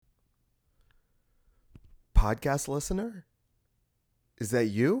podcast listener? Is that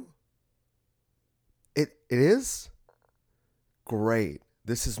you? It is? Great.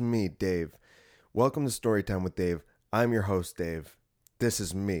 This is me, Dave. Welcome to Storytime with Dave. I'm your host, Dave. This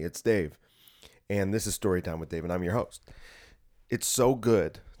is me. It's Dave. And this is Storytime with Dave, and I'm your host. It's so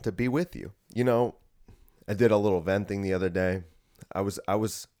good to be with you. You know, I did a little venting the other day. I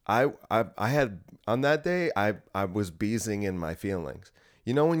had on that day, I was beezing in my feelings.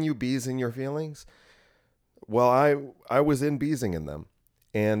 You know when you beeze in your feelings? Well, I was in beezing in them.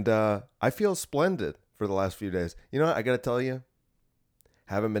 And I feel splendid for the last few days. You know what? I got to tell you,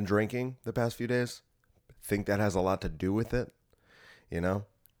 haven't been drinking the past few days. Think that has a lot to do with it. You know,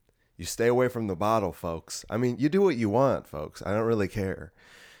 you stay away from the bottle, folks. I mean, you do what you want, folks. I don't really care.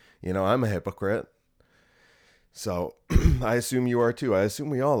 You know, I'm a hypocrite. So I assume you are too. I assume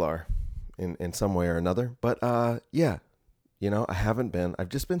we all are in some way or another. But yeah, you know, I haven't been. I've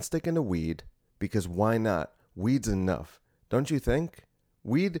just been sticking to weed because why not? Weed's enough. Don't you think?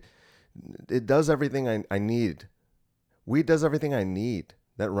 Weed, it does everything I need. Weed does everything I need.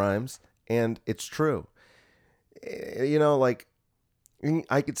 That rhymes. And it's true. You know, like,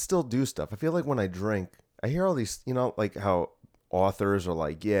 I could still do stuff. I feel like when I drink, I hear all these, you know, like how authors are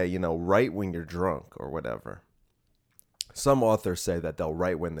like, yeah, you know, write when you're drunk or whatever. Some authors say that they'll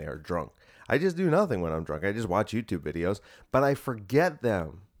write when they are drunk. I just do nothing when I'm drunk. I just watch YouTube videos, but I forget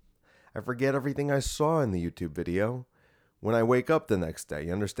them. I forget everything I saw in the YouTube video when I wake up the next day.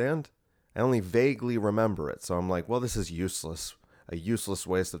 You understand? I only vaguely remember it. So I'm like, well, this is useless. A useless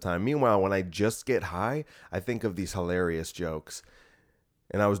waste of time. Meanwhile, when I just get high, I think of these hilarious jokes.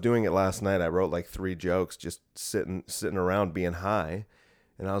 And I was doing it last night. I wrote like 3 jokes just sitting around being high.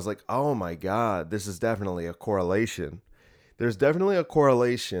 And I was like, oh my God, this is definitely a correlation. There's definitely a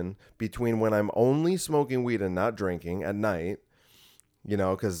correlation between when I'm only smoking weed and not drinking at night. You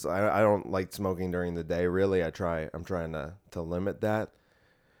know, because I don't like smoking during the day, really. I'm trying to limit that.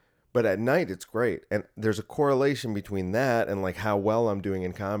 But at night, it's great. And there's a correlation between that and like how well I'm doing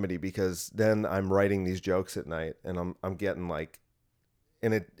in comedy, because then I'm writing these jokes at night and I'm getting like,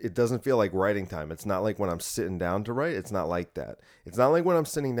 and it doesn't feel like writing time. It's not like when I'm sitting down to write. It's not like that. It's not like when I'm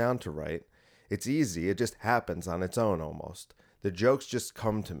sitting down to write. It's easy. It just happens on its own almost. The jokes just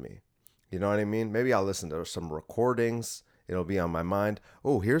come to me. You know what I mean? Maybe I'll listen to some recordings. It'll be on my mind.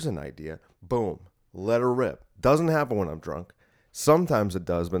 Oh, here's an idea. Boom. Let her rip. Doesn't happen when I'm drunk. Sometimes it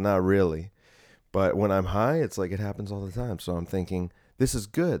does, but not really. But when I'm high, it's like it happens all the time. So I'm thinking, this is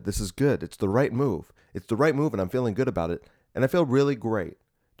good. This is good. It's the right move. It's the right move, and I'm feeling good about it. And I feel really great,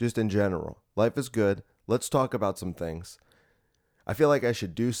 just in general. Life is good. Let's talk about some things. I feel like I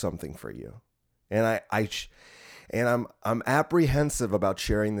should do something for you. And I'm apprehensive about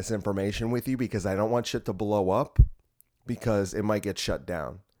sharing this information with you because I don't want shit to blow up, because it might get shut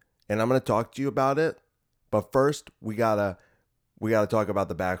down. And I'm going to talk to you about it. But first, we gotta talk about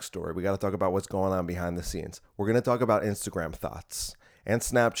the backstory. We got to talk about what's going on behind the scenes. We're going to talk about Instagram thoughts and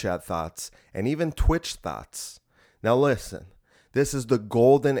Snapchat thoughts and even Twitch thoughts. Now listen, this is the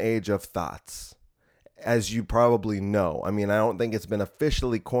golden age of thoughts, as you probably know. I mean, I don't think it's been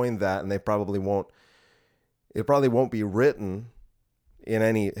officially coined that, and it probably won't be written in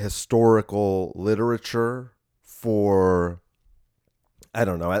any historical literature for, I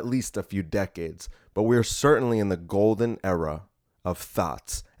don't know, at least a few decades. But we're certainly in the golden era of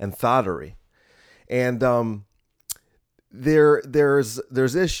thoughts and thoughterry. And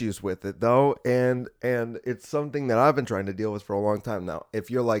there's issues with it though, and it's something that I've been trying to deal with for a long time now.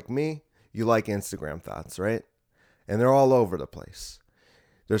 If you're like me, you like Instagram thoughts, right? And they're all over the place.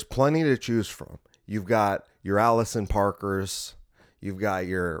 There's plenty to choose from. You've got your Allison Parkers, you've got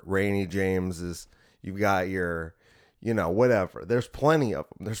your Rainey Jameses, you've got your, you know, whatever. There's plenty of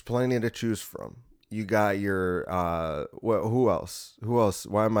them. There's plenty to choose from. You got your, who else?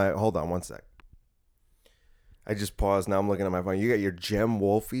 Hold on one sec. I just paused. Now I'm looking at my phone. You got your Gem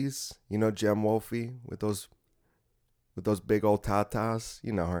Wolfies. You know Gem Wolfie with those big old tatas.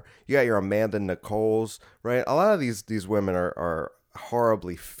 You know her. You got your Amanda Nicoles, right? A lot of these women are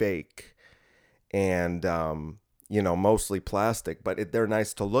horribly fake and, you know, mostly plastic, but they're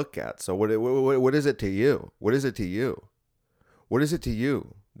nice to look at. So what is it to you? What is it to you? What is it to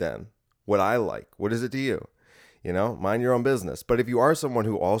you then? What I like? What is it to you? You know, mind your own business. But if you are someone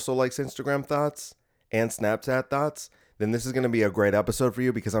who also likes Instagram thoughts and Snapchat thoughts, then this is going to be a great episode for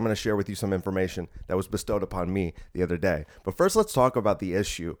you, because I'm going to share with you some information that was bestowed upon me the other day. But first, let's talk about the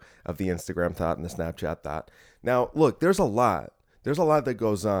issue of the Instagram thought and the Snapchat thought. Now, look, there's a lot that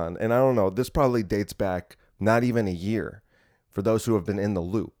goes on. And I don't know, this probably dates back not even a year for those who have been in the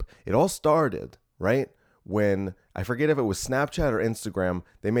loop. It all started, right, when, I forget if it was Snapchat or Instagram,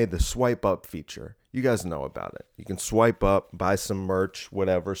 they made the swipe up feature. You guys know about it. You can swipe up, buy some merch,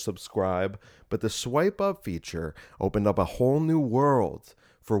 whatever, subscribe. But the swipe up feature opened up a whole new world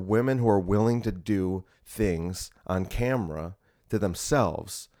for women who are willing to do things on camera to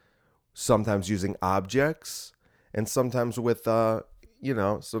themselves, sometimes using objects and sometimes with,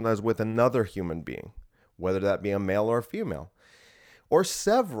 sometimes with another human being, whether that be a male or a female or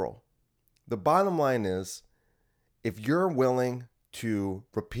several. The bottom line is, if you're willing to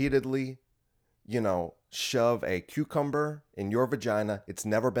repeatedly, shove a cucumber in your vagina, it's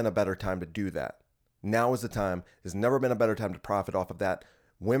never been a better time to do that. Now is the time. There's never been a better time to profit off of that.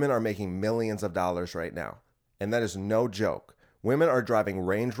 Women are making millions of dollars right now. And that is no joke. Women are driving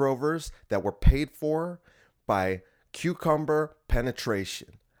Range Rovers that were paid for by cucumber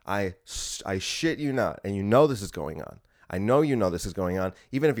penetration. I shit you not. And you know this is going on. I know you know this is going on.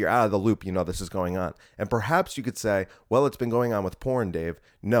 Even if you're out of the loop, you know this is going on. And perhaps you could say, well, it's been going on with porn, Dave.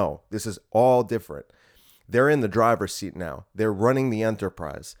 No, this is all different. They're in the driver's seat now. They're running the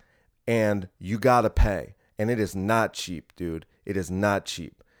enterprise. And you got to pay. And it is not cheap, dude. It is not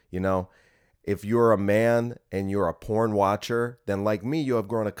cheap. If you're a man and you're a porn watcher, then like me, you have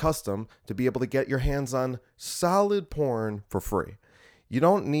grown accustomed to be able to get your hands on solid porn for free. You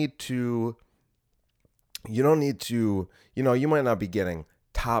might not be getting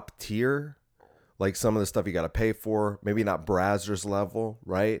top tier, like some of the stuff you got to pay for, maybe not Brazzers level,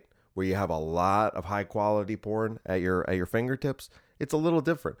 right? Where you have a lot of high quality porn at your fingertips. It's a little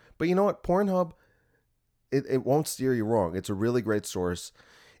different. But you know what? Pornhub, it won't steer you wrong. It's a really great source.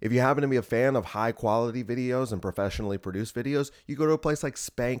 If you happen to be a fan of high quality videos and professionally produced videos, you go to a place like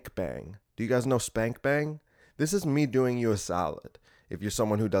Spank Bang. Do you guys know Spank Bang? This is me doing you a solid if you're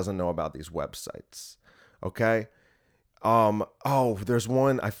someone who doesn't know about these websites. Okay? There's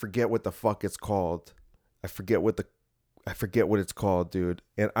one, I forget what the fuck it's called. I forget what it's called, dude.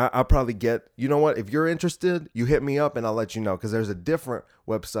 And I'll probably you know what? If you're interested, you hit me up and I'll let you know, because there's a different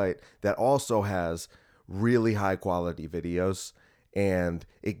website that also has really high quality videos, and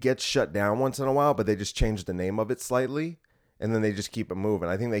it gets shut down once in a while, but they just change the name of it slightly and then they just keep it moving.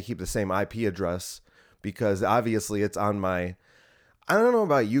 I think they keep the same IP address because obviously it's on I don't know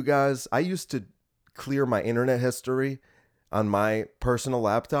about you guys. I used to clear my internet history on my personal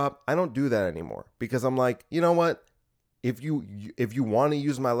laptop. I don't do that anymore because I'm like, you know what? If you want to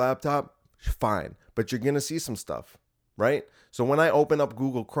use my laptop, fine, but you're going to see some stuff, right? So when I open up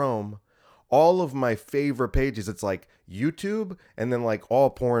Google Chrome, all of my favorite pages, it's like YouTube and then like all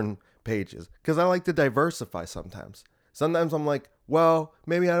porn pages, because I like to diversify sometimes. Sometimes I'm like, well,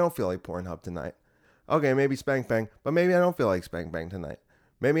 maybe I don't feel like Pornhub tonight. Okay, maybe Spank Bang, but maybe I don't feel like Spank Bang tonight.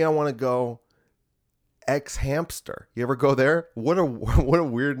 Maybe I want to go X Hamster. You ever go there? What a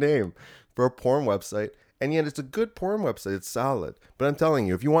weird name for a porn website. And yet it's a good porn website. It's solid. But I'm telling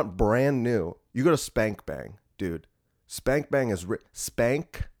you, if you want brand new, you go to Spank Bang, dude. Spank Bang is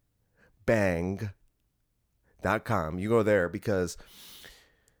spankbang.com. You go there because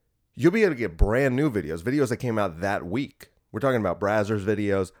you'll be able to get brand new videos that came out that week. We're talking about Brazzers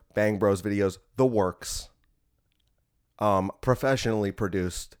videos, Bang Bros videos, the works, professionally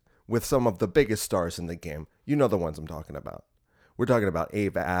produced with some of the biggest stars in the game. You know the ones I'm talking about. We're talking about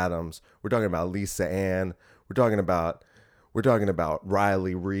Ava Adams. We're talking about Lisa Ann. We're talking about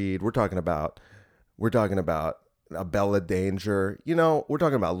Riley Reid. We're talking about Bella Danger. We're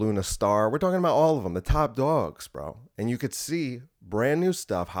talking about Luna Star. We're talking about all of them, the top dogs, bro. And you could see brand new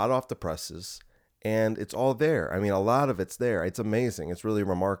stuff, hot off the presses, and it's all there. I mean, a lot of it's there. It's amazing. It's really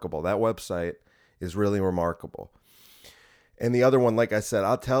remarkable. That website is really remarkable. And the other one, like I said,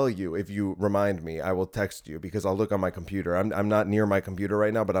 I'll tell you if you remind me. I will text you because I'll look on my computer. I'm not near my computer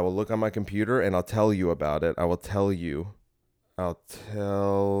right now, but I will look on my computer and I'll tell you about it. I'll tell you about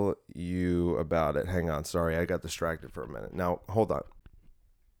it. Hang on. Sorry, I got distracted for a minute. Now, hold on.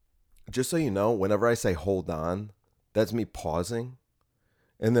 Just so you know, whenever I say hold on, that's me pausing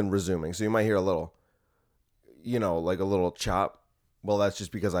and then resuming. So you might hear a little, like a little chop. Well, that's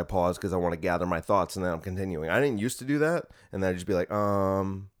just because I pause because I want to gather my thoughts and then I'm continuing. I didn't used to do that. And then I'd just be like,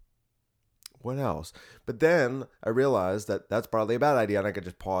 what else? But then I realized that that's probably a bad idea and I could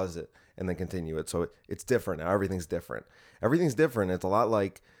just pause it and then continue it. So it's different now. Everything's different. Everything's different. It's a lot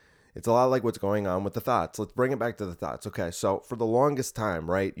like what's going on with the Thots. Let's bring it back to the Thots. Okay, so for the longest time,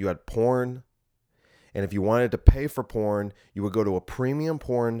 right, you had porn. And if you wanted to pay for porn, you would go to a premium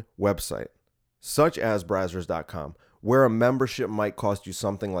porn website, such as Brazzers.com, where a membership might cost you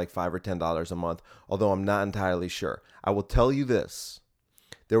something like $5 or $10 a month, although I'm not entirely sure. I will tell you this.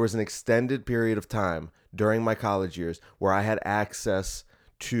 There was an extended period of time during my college years where I had access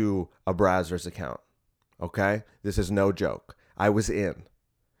to a Brazzers account. Okay? This is no joke. I was in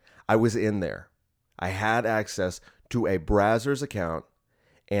there. I had access to a Brazzers account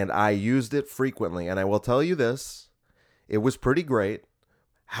and I used it frequently. And I will tell you this, it was pretty great.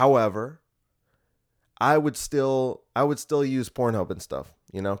 However, I would still use Pornhub and stuff,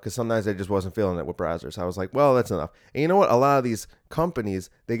 because sometimes I just wasn't feeling it with Brazzers. I was like, well, that's enough. And you know what? A lot of these companies,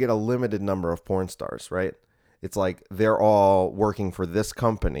 they get a limited number of porn stars, right? It's like they're all working for this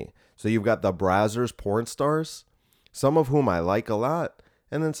company. So you've got the Brazzers porn stars, some of whom I like a lot,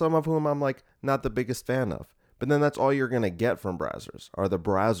 and then some of whom I'm like not the biggest fan of. But then that's all you're going to get from Brazzers are the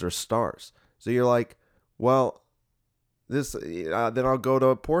Brazzers stars. So you're like, well, then I'll go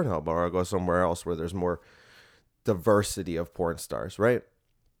to Pornhub or I'll go somewhere else where there's more diversity of porn stars, right?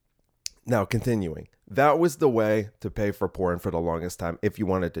 Now, continuing. That was the way to pay for porn for the longest time if you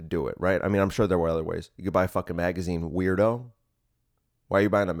wanted to do it, right? I mean, I'm sure there were other ways. You could buy a fucking magazine, weirdo. Why are you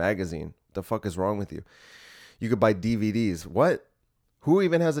buying a magazine? What the fuck is wrong with you? You could buy DVDs. What? Who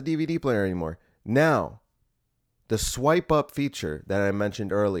even has a DVD player anymore? Now, the swipe up feature that I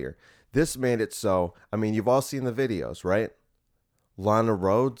mentioned earlier, this made it so, I mean, you've all seen the videos, right? Lana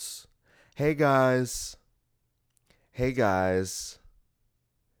Rhoades. Hey guys. Hey guys.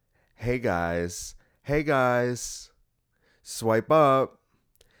 Hey guys. Hey guys. Swipe up.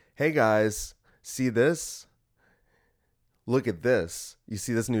 Hey guys. See this? Look at this. You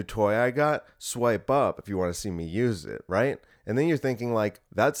see this new toy I got? Swipe up if you want to see me use it, right? And then you're thinking like,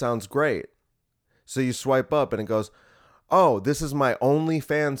 that sounds great. So you swipe up and it goes, oh, this is my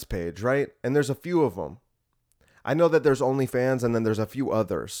OnlyFans page, right? And there's a few of them. I know that there's OnlyFans and then there's a few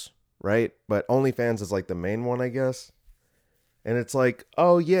others, right? But OnlyFans is like the main one, I guess. And it's like,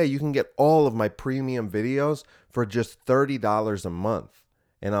 oh yeah, you can get all of my premium videos for just $30 a month.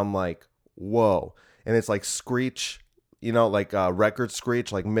 And I'm like, whoa. And it's like Screech, like record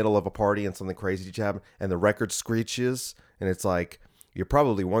screech, like middle of a party and something crazy just happened. And the record screeches. And it's like, you're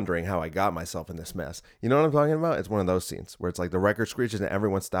probably wondering how I got myself in this mess. You know what I'm talking about? It's one of those scenes where it's like the record screeches and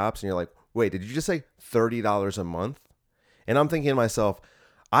everyone stops and you're like, wait, did you just say $30 a month? And I'm thinking to myself,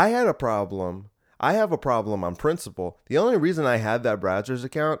 I have a problem on principle. The only reason I had that Brazzers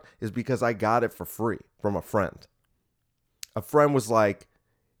account is because I got it for free from a friend. A friend was like,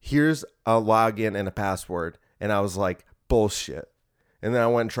 here's a login and a password. And I was like, bullshit. And then I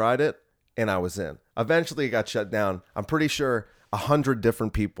went and tried it and I was in. Eventually it got shut down. I'm pretty sure 100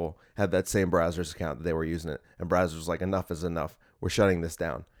 different people had that same Brazzers account that they were using it. And Brazzers was like, enough is enough. We're shutting this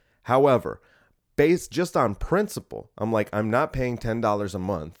down. However, based just on principle, I'm like, I'm not paying $10 a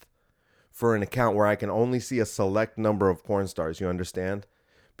month for an account where I can only see a select number of porn stars. You understand?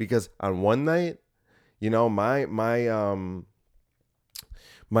 Because on one night,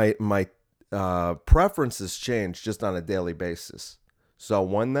 my preferences change just on a daily basis. So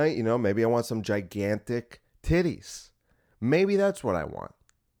one night, maybe I want some gigantic titties. Maybe that's what I want.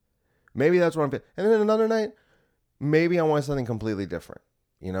 Maybe that's what I'm. And then another night, maybe I want something completely different.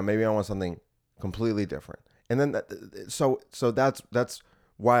 Maybe I want something completely different. And then so that's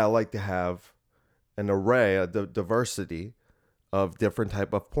why I like to have an array, a diversity of different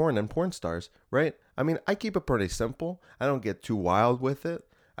type of porn and porn stars, right? I mean, I keep it pretty simple. I don't get too wild with it.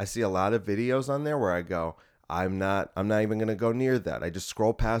 I see a lot of videos on there where I go, I'm not even going to go near that. I just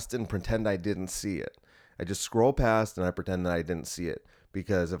scroll past it and pretend I didn't see it. I just scroll past and I pretend that I didn't see it.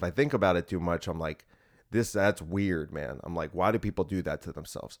 Because if I think about it too much, I'm like, that's weird, man. I'm like, why do people do that to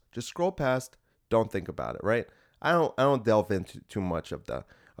themselves? Just scroll past, don't think about it, right? I don't delve into too much of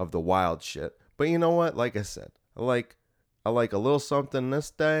the wild shit. But you know what? Like I said, I like a little something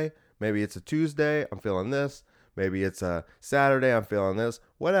this day. Maybe it's a Tuesday, I'm feeling this. Maybe it's a Saturday, I'm feeling this.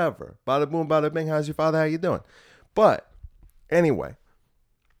 Whatever. Bada boom, bada bing. How's your father? How you doing? But anyway,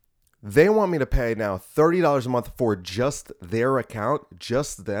 they want me to pay now $30 a month for just their account,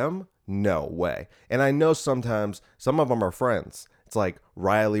 just them? No way. And I know sometimes some of them are friends. It's like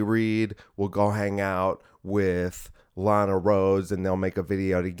Riley Reid will go hang out with Lana Rhoades and they'll make a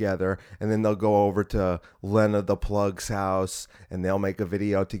video together. And then they'll go over to Lena the Plug's house and they'll make a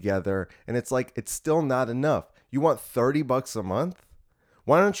video together. And it's like, it's still not enough. You want $30 a month?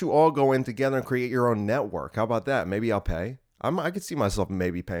 Why don't you all go in together and create your own network? How about that? Maybe I'll pay. I could see myself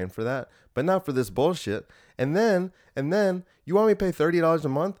maybe paying for that, but not for this bullshit. And then you want me to pay $30 a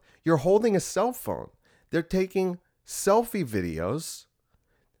month? You're holding a cell phone. They're taking selfie videos,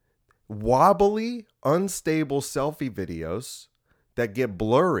 wobbly, unstable selfie videos that get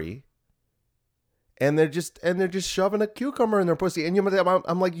blurry, and they're just shoving a cucumber in their pussy. And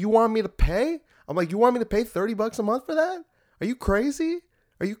I'm like, you want me to pay? I'm like, you want me to pay $30 a month for that? Are you crazy?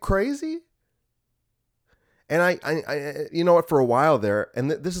 Are you crazy? And you know what, for a while there,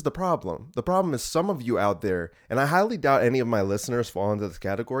 and this is the problem. The problem is some of you out there, and I highly doubt any of my listeners fall into this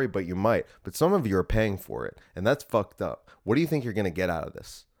category, but you might. But some of you are paying for it, and that's fucked up. What do you think you're going to get out of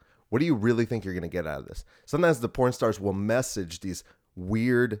this? What do you really think you're going to get out of this? Sometimes the porn stars will message these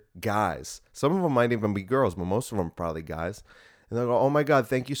weird guys. Some of them might even be girls, but most of them are probably guys. And they'll go, oh my God,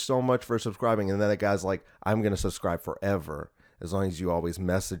 thank you so much for subscribing. And then the guy's like, I'm going to subscribe forever as long as you always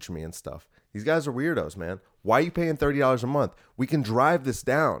message me and stuff. These guys are weirdos, man. Why are you paying $30 a month? We can drive this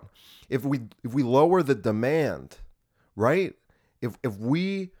down. If we lower the demand, right? If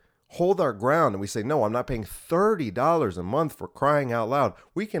we hold our ground and we say, no, I'm not paying $30 a month for crying out loud,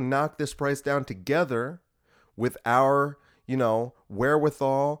 we can knock this price down together with our,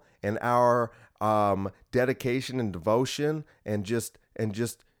 wherewithal and our dedication and devotion and just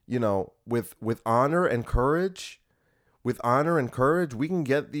with honor and courage. With honor and courage, we can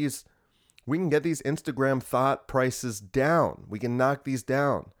get these Instagram thought prices down. We can knock these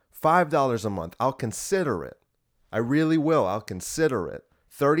down. $5 a month. I'll consider it. I really will. I'll consider it.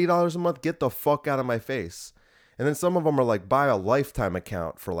 $30 a month, get the fuck out of my face. And then some of them are like, buy a lifetime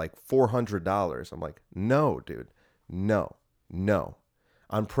account for like $400. I'm like, no, dude. No.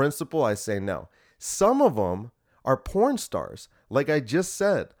 On principle, I say no. Some of them are porn stars. Like I just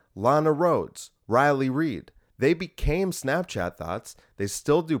said, Lana Rhoades, Riley Reid. They became Snapchat Thots. They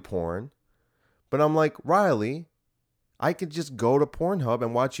still do porn. But I'm like, Riley, I could just go to Pornhub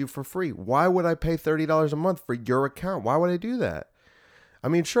and watch you for free. Why would I pay $30 a month for your account? Why would I do that? I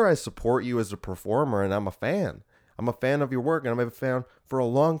mean, sure, I support you as a performer and I'm a fan. I'm a fan of your work and I'm a fan for a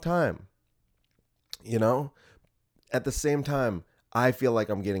long time. At the same time, I feel like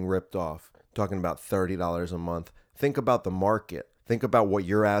I'm getting ripped off talking about $30 a month. Think about the market. Think about what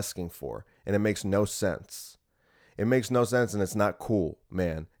you're asking for. And it makes no sense. It makes no sense and it's not cool,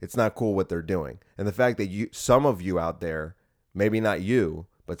 man. It's not cool what they're doing. And the fact that some of you out there, maybe not you,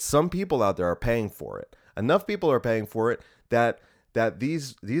 but some people out there are paying for it. Enough people are paying for it that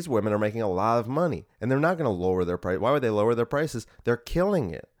these women are making a lot of money. And they're not going to lower their price. Why would they lower their prices? They're killing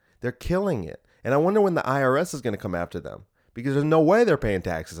it. They're killing it. And I wonder when the IRS is going to come after them. Because there's no way they're paying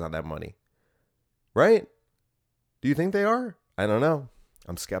taxes on that money. Right? Do you think they are? I don't know.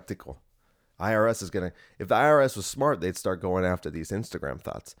 I'm skeptical. IRS is going to, if the IRS was smart, they'd start going after these Instagram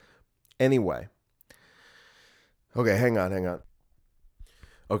thoughts. Anyway. Okay, hang on.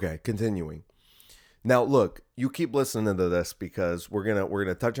 Okay, continuing. Now, look, you keep listening to this because we're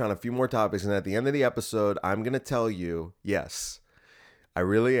gonna touch on a few more topics, and at the end of the episode, I'm gonna tell you, yes, I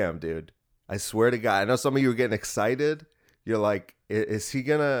really am, dude. I swear to God. I know some of you are getting excited. You're like, what's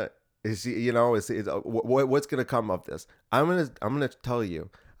gonna come of this? I'm gonna tell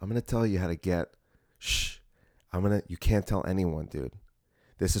you how to get. You can't tell anyone, dude.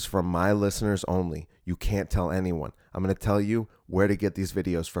 This is for my listeners only. You can't tell anyone. I'm gonna tell you where to get these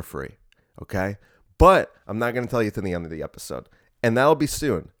videos for free. Okay? But I'm not going to tell you to the end of the episode. And that'll be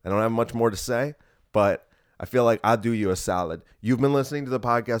soon. I don't have much more to say, but I feel like I'll do you a solid. You've been listening to the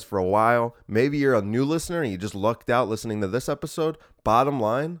podcast for a while. Maybe you're a new listener and you just lucked out listening to this episode. Bottom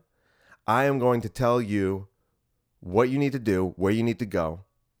line, I am going to tell you what you need to do, where you need to go.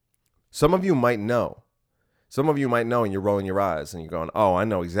 Some of you might know. And you're rolling your eyes and you're going, oh, I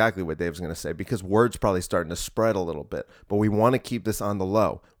know exactly what Dave's going to say, because word's probably starting to spread a little bit. But we want to keep this on the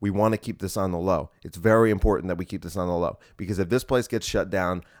low. It's very important that we keep this on the low, because if this place gets shut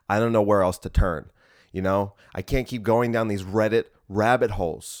down, I don't know where else to turn. I can't keep going down these Reddit rabbit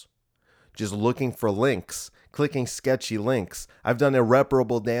holes, just looking for links, clicking sketchy links. I've done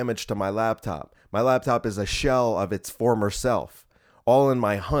irreparable damage to my laptop. My laptop is a shell of its former self, all in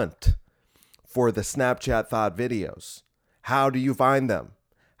my hunt for the Snapchat thought videos. How do you find them?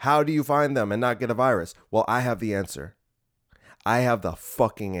 And not get a virus? Well, I have the answer. I have the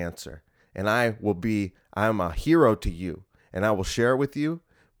fucking answer. And I'm a hero to you. And I will share it with you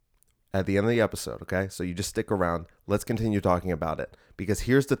at the end of the episode, okay? So you just stick around. Let's continue talking about it. Because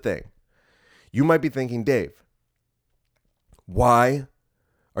here's the thing. You might be thinking, Dave, why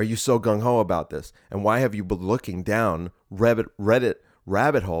are you so gung-ho about this? And why have you been looking down Reddit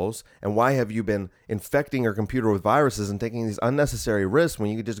rabbit holes, and why have you been infecting your computer with viruses and taking these unnecessary risks when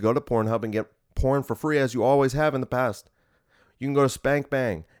you could just go to Pornhub and get porn for free as you always have in the past? You can go to Spank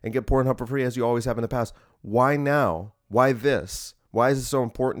Bang and get Pornhub for free as you always have in the past. Why now? Why this? Why is it so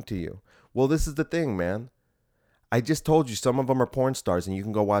important to you? Well, this is the thing, man. I just told you some of them are porn stars and you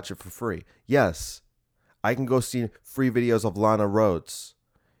can go watch it for free. Yes, I can go see free videos of Lana Rhoades,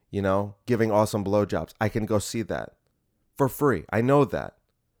 giving awesome blowjobs. I can go see that for free. I know that.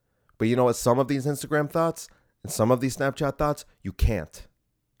 But you know what? Some of these Instagram thoughts and some of these Snapchat thoughts, you can't.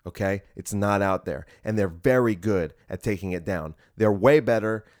 Okay? It's not out there. And they're very good at taking it down. They're way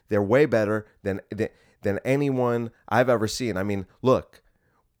better. They're way better than anyone I've ever seen. I mean, look,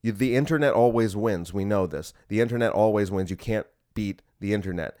 the internet always wins. We know this. The internet always wins. You can't beat the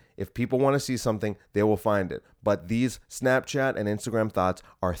internet. If people want to see something, they will find it. But these Snapchat and Instagram thoughts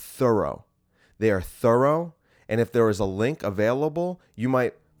are thorough. They are thorough. And if there is a link available, you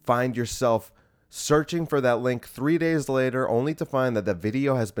might find yourself searching for that link 3 days later, only to find that the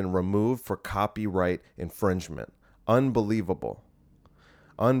video has been removed for copyright infringement. Unbelievable.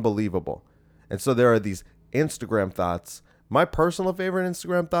 Unbelievable. And so there are these Instagram thoughts. My personal favorite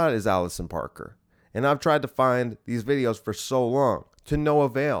Instagram thought is Allison Parker. And I've tried to find these videos for so long to no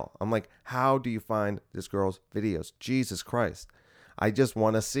avail. I'm like, how do you find this girl's videos? Jesus Christ. I just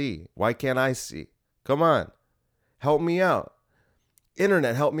want to see. Why can't I see? Come on. Help me out.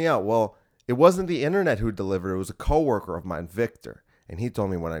 Internet, help me out. Well, it wasn't the internet who delivered. It was a coworker of mine, Victor. And he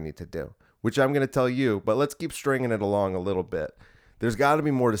told me what I need to do, which I'm going to tell you. But let's keep stringing it along a little bit. There's got to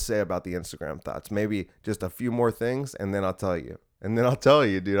be more to say about the Instagram thoughts. Maybe just a few more things, and then I'll tell you. And then I'll tell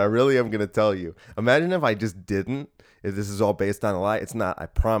you, dude. I really am going to tell you. Imagine if I just didn't, if this is all based on a lie. It's not. I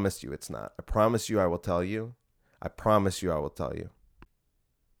promise you it's not. I promise you I will tell you. I promise you I will tell you.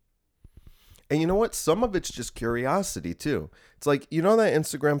 And you know what? Some of it's just curiosity, too. It's like, you know that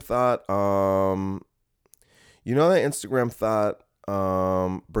Instagram thought,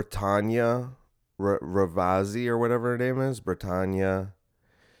 Britannia Ravazzi or whatever her name is, Britannia.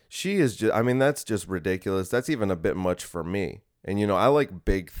 She is just, I mean, that's just ridiculous. That's even a bit much for me. And, you know, I like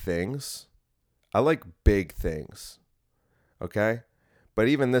big things. I like big things. Okay? But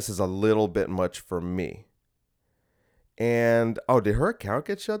even this is a little bit much for me. And, oh, did her account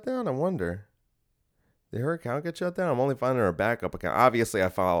get shut down? I wonder. Did her account get shut down? I'm only finding her backup account. Obviously, I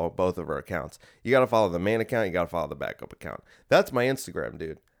follow both of her accounts. You got to follow the main account. You got to follow the backup account. That's my Instagram,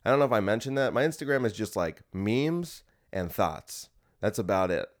 dude. I don't know if I mentioned that. My Instagram is just like memes and thoughts. That's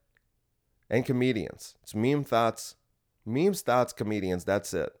about it. And comedians. It's memes, thoughts, comedians.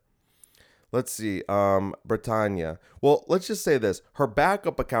 That's it. Let's see. Britannia. Well, let's just say this. Her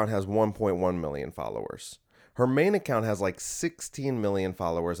backup account has 1.1 million followers. Her main account has like 16 million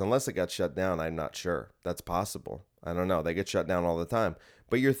followers. Unless it got shut down, I'm not sure. That's possible. I don't know. They get shut down all the time.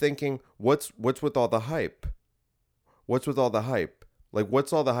 But you're thinking, what's with all the hype? What's with all the hype? Like,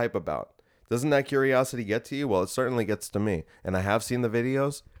 what's all the hype about? Doesn't that curiosity get to you? Well, it certainly gets to me. And I have seen the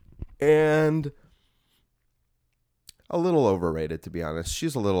videos. And a little overrated, to be honest.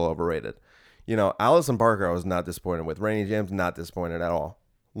 She's a little overrated. You know, Allison Parker, I was not disappointed with. Rainy James, not disappointed at all.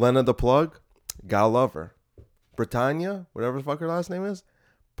 Lena the Plug, gotta love her. Britannia, whatever the fuck her last name is,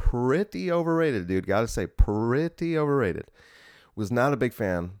 pretty overrated, dude. Gotta say, pretty overrated. Was not a big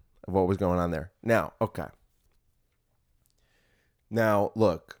fan of what was going on there. Now, okay. Now,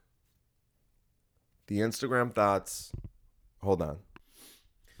 look. The Instagram thoughts. Hold on.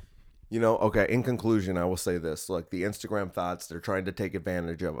 You know, okay, in conclusion, I will say this. Look, the Instagram thoughts, they're trying to take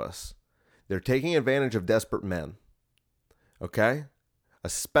advantage of us. They're taking advantage of desperate men. Okay?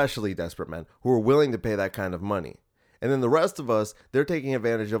 Especially desperate men who are willing to pay that kind of money. And then the rest of us, they're taking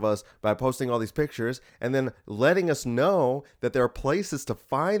advantage of us by posting all these pictures and then letting us know that there are places to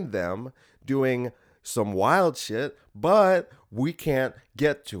find them doing some wild shit, but we can't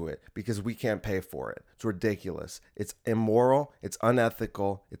get to it because we can't pay for it. It's ridiculous. It's immoral. It's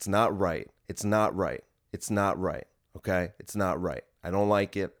unethical. It's not right. It's not right. It's not right. Okay? It's not right. I don't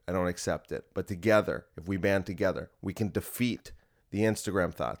like it. I don't accept it. But together, if we band together, we can defeat the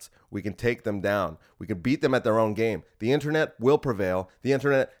Instagram thoughts. We can take them down. We can beat them at their own game. The internet will prevail. The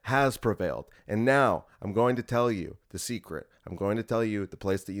internet has prevailed. And now I'm going to tell you the secret. I'm going to tell you the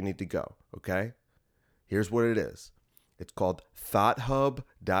place that you need to go. Okay? Here's what it is. It's called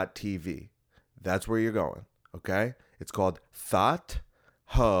ThoughtHub.tv. That's where you're going. Okay? It's called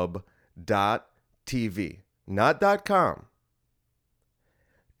ThoughtHub.tv. Not .com.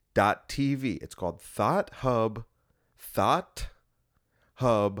 .tv. It's called ThoughtHub.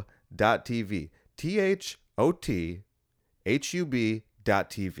 ThoughtHub.tv.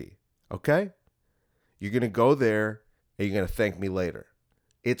 ThoutHub.tv. Okay? You're going to go there and you're going to thank me later.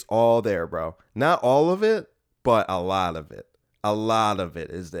 It's all there, bro. Not all of it, but a lot of it. A lot of it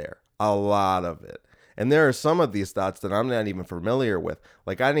is there. A lot of it. And there are some of these thoughts that I'm not even familiar with.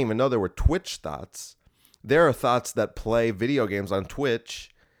 Like, I didn't even know there were Twitch thoughts. There are thoughts that play video games on Twitch,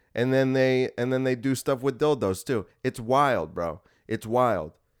 and then they do stuff with dildos too. It's wild, bro. It's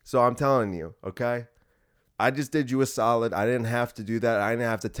wild. So I'm telling you, okay? I just did you a solid. I didn't have to do that. I didn't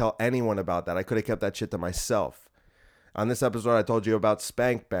have to tell anyone about that. I could have kept that shit to myself. On this episode, I told you about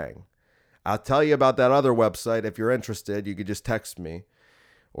Spank Bang. I'll tell you about that other website if you're interested. You could just text me.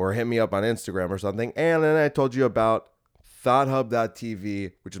 or hit me up on Instagram or something. And then I told you about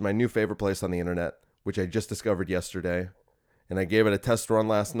ThoughtHub.tv, which is my new favorite place on the internet, which I just discovered yesterday. And I gave it a test run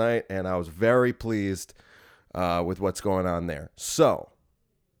last night, and I was very pleased with what's going on there. So,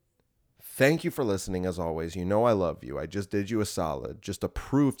 thank you for listening, as always. You know I love you. I just did you a solid just to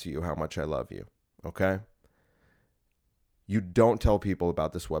prove to you how much I love you, okay? You don't tell people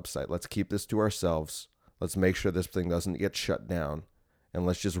about this website. Let's keep this to ourselves. Let's make sure this thing doesn't get shut down, and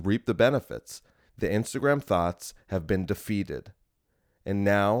let's just reap the benefits. The Instagram thoughts have been defeated, and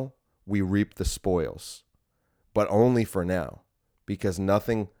now we reap the spoils, but only for now, because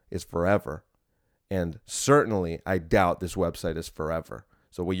nothing is forever, and certainly I doubt this website is forever.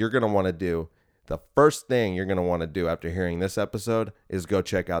 So what you're going to want to do, the first thing you're going to want to do after hearing this episode is go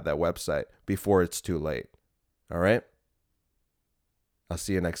check out that website before it's too late. All right? I'll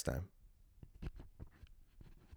see you next time.